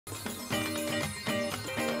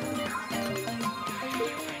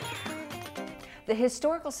The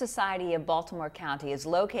Historical Society of Baltimore County is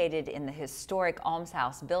located in the historic Alms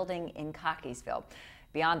House building in Cockeysville.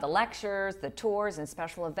 Beyond the lectures, the tours, and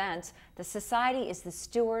special events, the Society is the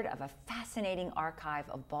steward of a fascinating archive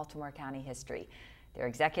of Baltimore County history. Their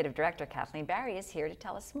executive director, Kathleen Barry, is here to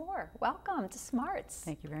tell us more. Welcome to smARTS.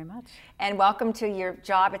 Thank you very much. And welcome to your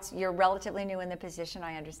job. You're relatively new in the position,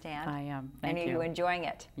 I understand. I am. Thank you. And are you enjoying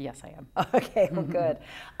it? Yes, I am. Okay, well, good.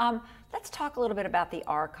 Let's talk a little bit about the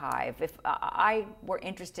archive. If I were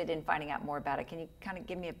interested in finding out more about it, can you kind of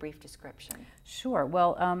give me a brief description? Sure.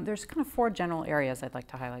 Well, there's kind of four general areas I'd like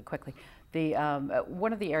to highlight quickly.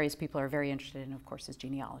 One of the areas people are very interested in, of course, is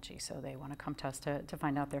genealogy. So they want to come to us to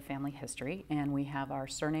find out their family history. And we have our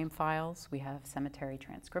surname files, we have cemetery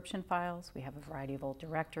transcription files, we have a variety of old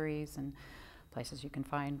directories and places you can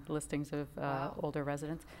find listings of older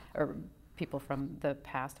residents, or people from the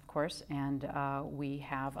past, of course. And we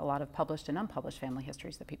have a lot of published and unpublished family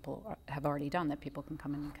histories that people have already done that people can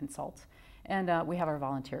come in and consult. And we have our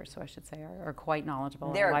volunteers, so I should say, are quite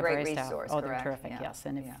knowledgeable. They're a library great staff. resource, Oh, correct? they're terrific, Yeah. yes.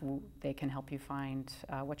 And if they can help you find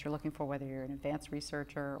what you're looking for, whether you're an advanced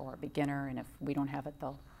researcher or a beginner, and if we don't have it,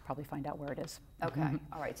 they'll probably find out where it is. Okay,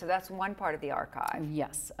 all right, so that's one part of the archive.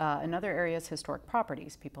 Yes. Another area is historic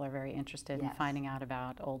properties. People are very interested in finding out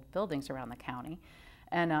about old buildings around the county.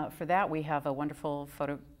 And for that, we have a wonderful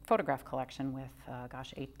photograph collection with,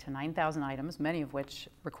 8,000 to 9,000 items, many of which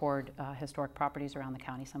record historic properties around the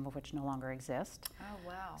county, some of which no longer exist. Oh,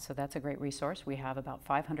 wow. So that's a great resource. We have about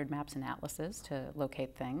 500 maps and atlases to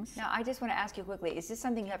locate things. Now, I just want to ask you quickly, is this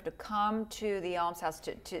something you have to come to the Alms House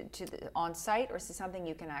on site, or is this something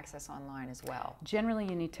you can access online as well? Generally,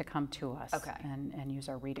 you need to come to us and use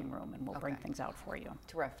our reading room, and we'll bring things out for you.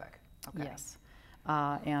 Terrific. Okay. Yes.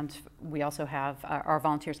 And we also have, our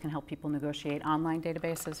volunteers can help people negotiate online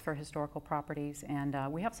databases for historical properties, and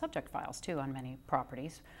we have subject files too on many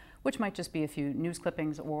properties, which might just be a few news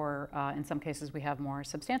clippings, or in some cases we have more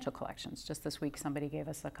substantial collections. Just this week somebody gave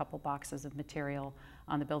us a couple boxes of material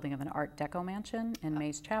on the building of an Art Deco mansion in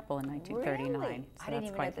Mays Chapel in 1939. Really? So I didn't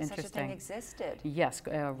even know that such a thing existed. Yes,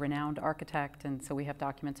 a renowned architect, and so we have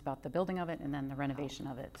documents about the building of it and then the renovation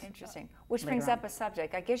of it. Interesting. Which brings up a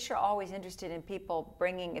subject. I guess you're always interested in people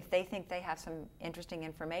bringing, if they think they have some interesting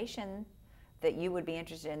information that you would be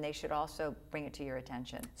interested in, they should also bring it to your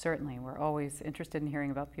attention. Certainly. We're always interested in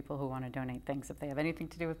hearing about people who want to donate things. If they have anything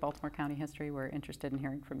to do with Baltimore County history, we're interested in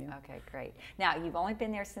hearing from you. Okay, great. Now, you've only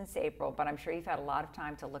been there since April, but I'm sure you've had a lot of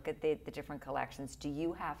time to look at the different collections. Do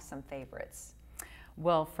you have some favorites?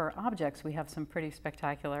 Well, for objects, we have some pretty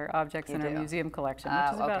spectacular objects in our museum collection,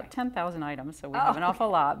 which is about 10,000 items, so we have an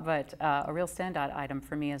awful lot. But a real standout item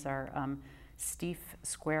for me is our Stieff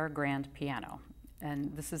square grand piano.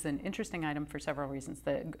 And this is an interesting item for several reasons.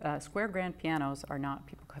 The square grand pianos are not,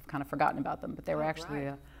 people have kind of forgotten about them, but they were actually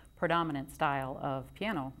a predominant style of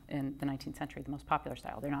piano in the 19th century, the most popular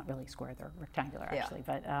style. They're not really square, they're rectangular actually.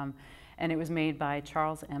 But, and it was made by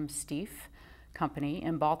Charles M. Stieff Company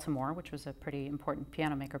in Baltimore, which was a pretty important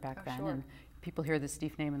piano maker back then. And people hear the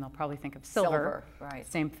Stieff name and they'll probably think of silver. Right.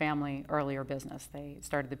 Same family, earlier business. They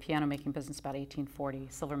started the piano making business about 1840.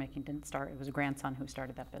 Silver making didn't start. It was a grandson who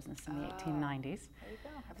started that business in the 1890s. There you go.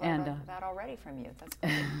 I've learned that already from you. That's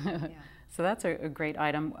great. So that's a great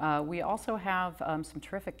item. We also have some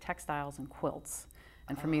terrific textiles and quilts.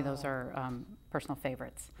 And for me, those are personal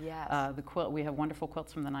favorites. Yes. The quilt, we have wonderful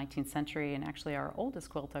quilts from the 19th century, and actually our oldest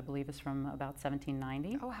quilt, I believe, is from about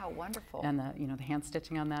 1790. Oh, how wonderful! And the hand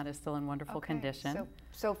stitching on that is still in wonderful condition.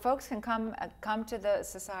 So folks can come to the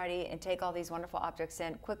society and take all these wonderful objects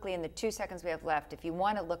in. Quickly, in the 2 seconds we have left, if you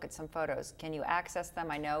want to look at some photos, can you access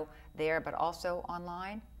them? I know there, but also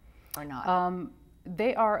online, or not?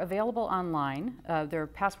 They are available online. They're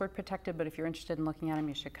password protected, but if you're interested in looking at them,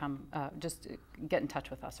 you should come, just get in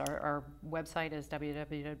touch with us. Our website is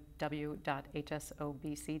www.hsobc.org.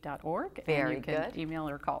 Very and you can email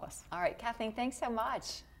or call us. All right, Kathleen, thanks so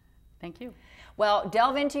much. Thank you. Well,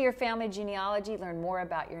 delve into your family genealogy, learn more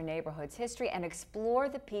about your neighborhood's history, and explore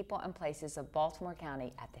the people and places of Baltimore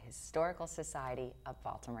County at the Historical Society of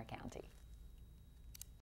Baltimore County.